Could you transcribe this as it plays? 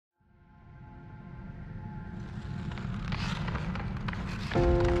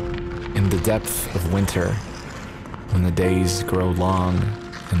depth of winter, when the days grow long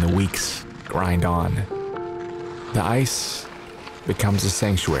and the weeks grind on, the ice becomes a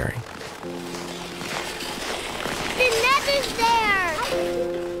sanctuary. The net is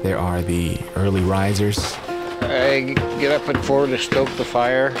there! There are the early risers. I get up at 4 to stoke the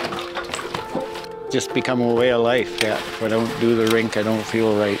fire. Just become a way of life, yeah. If I don't do the rink, I don't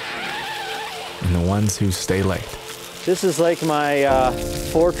feel right. And the ones who stay late. This is like my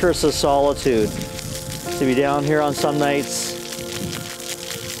fortress of solitude. To be down here on some nights,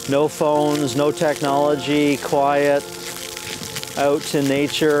 no phones, no technology, quiet, out in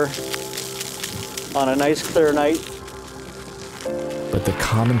nature on a nice clear night. But the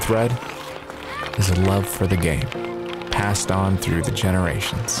common thread is a love for the game, passed on through the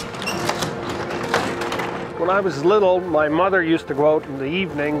generations. When I was little, my mother used to go out in the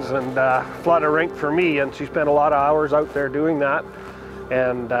evenings and flood a rink for me, and she spent a lot of hours out there doing that.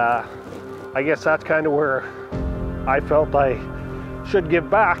 And I guess that's kind of where I felt I should give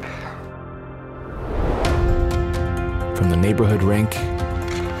back. From the neighborhood rink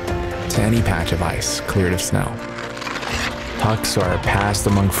to any patch of ice cleared of snow, pucks are passed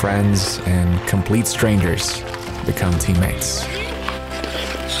among friends and complete strangers become teammates.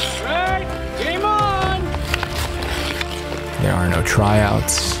 Game on! There are no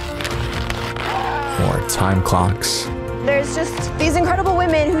tryouts or time clocks. There's just these incredible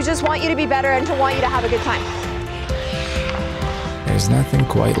women who just want you to be better and to want you to have a good time. There's nothing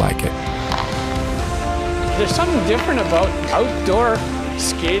quite like it. There's something different about outdoor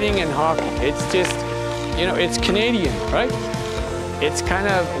skating and hockey. It's just, you know, it's Canadian, right? It's kind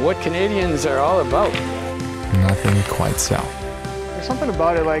of what Canadians are all about. Nothing quite so. There's something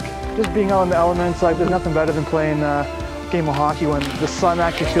about it, like just being out in the elements, like there's nothing better than playing a game of hockey when the sun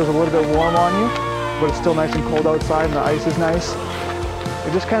actually feels a little bit warm on you, but it's still nice and cold outside and the ice is nice.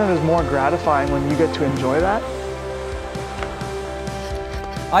 It just kind of is more gratifying when you get to enjoy that.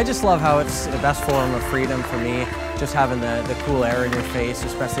 I just love how it's the best form of freedom for me, just having the cool air in your face,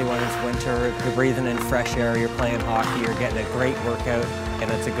 especially when it's winter. You're breathing in fresh air, you're playing hockey, you're getting a great workout, and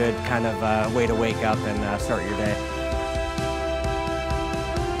it's a good kind of way to wake up and start your day.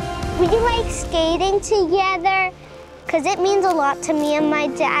 We like skating together because it means a lot to me and my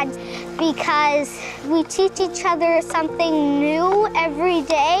dad, because we teach each other something new every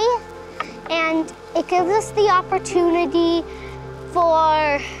day, and it gives us the opportunity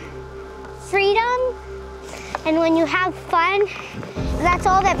for freedom, and when you have fun, that's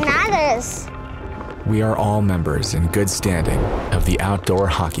all that matters. We are all members in good standing of the Outdoor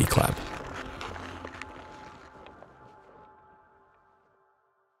Hockey Club.